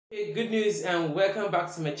Hey, good news and welcome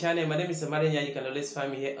back to my channel. My name is Emirate and you can always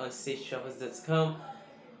find me here on Sagetravels.com.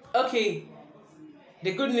 Okay,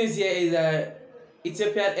 the good news here is that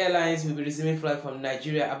Ethiopian Airlines will be resuming flight from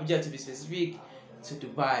Nigeria, Abuja to be specific, to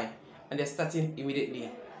Dubai, and they're starting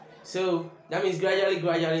immediately. So that means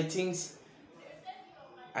gradually things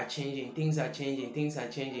are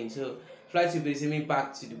changing. So flights will be resuming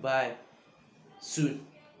back to Dubai soon,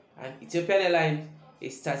 and Ethiopian Airlines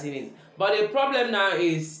is starting it. But the problem now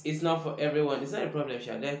is it's not for everyone. It's not a problem,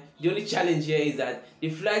 Shade. The only challenge here is that the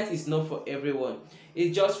flight is not for everyone.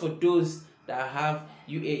 It's just for those that have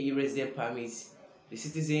UAE resident permits. The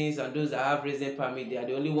citizens and those that have resident permit, they are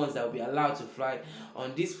the only ones that will be allowed to fly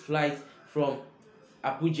on this flight from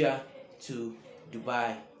Abuja to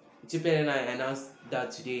Dubai. Ethiopian Airlines announced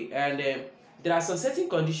that today, and there are some certain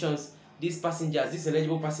conditions these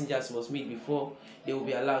eligible passengers must meet before they will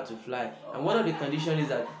be allowed to fly. And one of the conditions is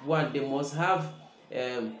that one, they must have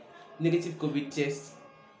negative COVID test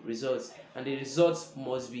results, and the results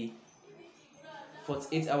must be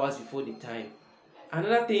 48 hours before the time.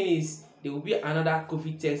 Another thing is there will be another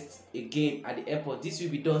COVID test again at the airport. This will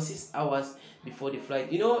be done 6 hours before the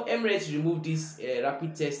flight. You know, Emirate removed this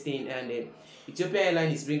rapid testing, and Ethiopian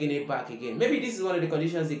Airlines is bringing it back again. Maybe this is one of the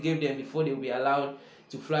conditions they gave them before they will be allowed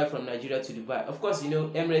to fly from Nigeria to Dubai. Of course, you know,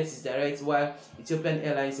 Emirate is direct, while Ethiopian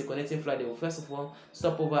Airlines is a connecting flight. They will first of all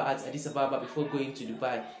stop over at Addis Ababa before going to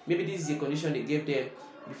Dubai. Maybe this is the condition they gave them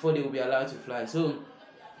before they will be allowed to fly. So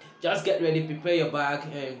just get ready, prepare your bag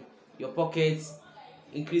and your pockets,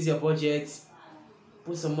 increase your budget,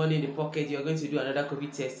 put some money in the pocket. You're going to do another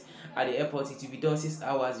COVID test at the airport. It will be done 6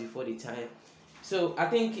 hours before the time. So I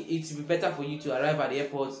think it will be better for you to arrive at the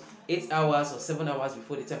airport 8 hours or 7 hours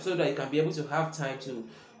before the time, so that you can be able to have time to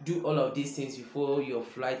do all of these things before your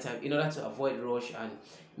flight time, in order to avoid rush and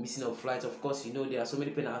missing of flights. Of course, you know there are so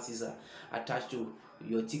many penalties attached to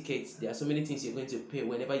your tickets. There are so many things you're going to pay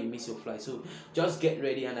whenever you miss your flight. So just get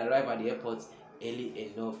ready and arrive at the airport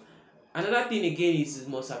early enough. Another thing again is you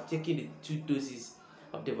must have taken the 2 doses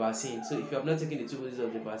of the vaccine. So if you have not taken the 2 doses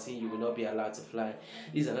of the vaccine, you will not be allowed to fly.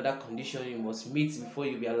 This is another condition you must meet before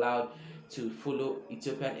you be allowed to follow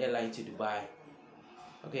Ethiopian Airlines to Dubai.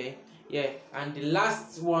 Okay, yeah. And the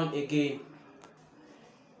last one again,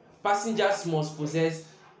 passengers must possess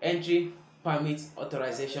entry permit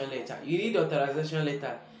authorization letter. You need authorization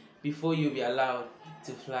letter before you be allowed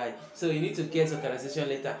to fly. So you need to get authorization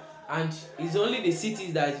letter, and it's only the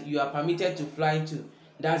cities that you are permitted to fly to,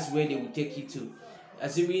 that's where they will take you to.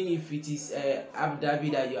 Assuming if it is Abu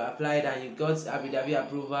Dhabi that you applied and you got Abu Dhabi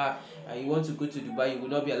approval and you want to go to Dubai, you will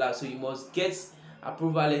not be allowed. So you must get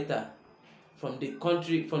approval letter from the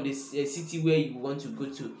country, from the city where you want to go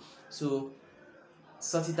to. So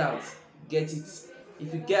sort it out, get it.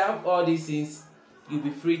 If you get all these things, you'll be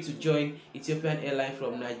free to join Ethiopian Airlines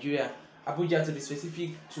from Nigeria, Abuja to be specific,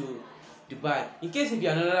 to Dubai. In case if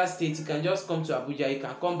you're in another state, you can just come to Abuja. You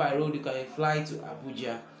can come by road, you can fly to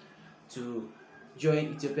Abuja to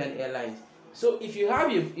join Ethiopian Airlines. So if you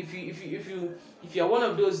have if you are one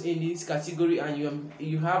of those in this category and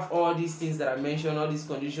you have all these things that I mentioned, all these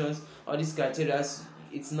conditions, all these criteria,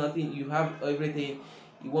 it's nothing, you have everything,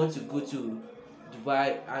 you want to go to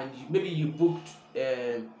Dubai, and maybe you booked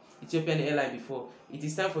Ethiopian Airlines before, it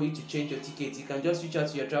is time for you to change your ticket. You can just reach out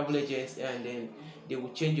to your travel agents and then they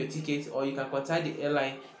will change your ticket, or you can contact the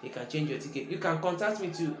airline, they can change your ticket. You can contact me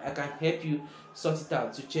too, I can help you sort it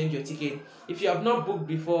out to change your ticket. If you have not booked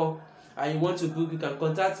before and you want to book, you can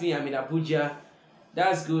contact me. I'm in Abuja.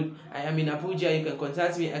 That's good. I am in Abuja. You can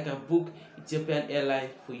contact me. I can book Ethiopian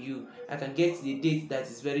Airlines for you. I can get the date that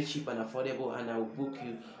is very cheap and affordable, and I will book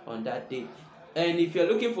you on that date. And if you're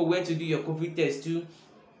looking for where to do your COVID test too,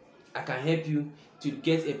 I can help you to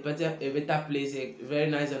get a better place, a very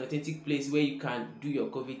nice and authentic place where you can do your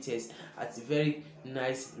COVID test at a very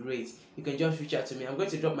nice rate. You can just reach out to me. I'm going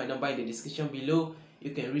to drop my number in the description below.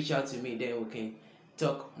 You can reach out to me, then we can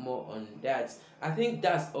talk more on that. I think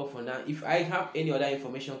that's all for now. If I have any other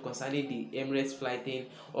information concerning the Emirates flight thing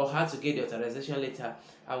or how to get the authorization letter,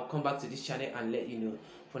 I will come back to this channel and let you know.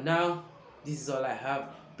 For now, this is all I have.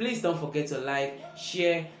 Please don't forget to like,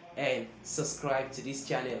 share and subscribe to this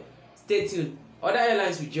channel. Stay tuned. Other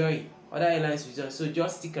airlines will join. So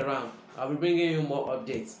just stick around. I'll be bringing you more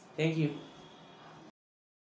updates. Thank you.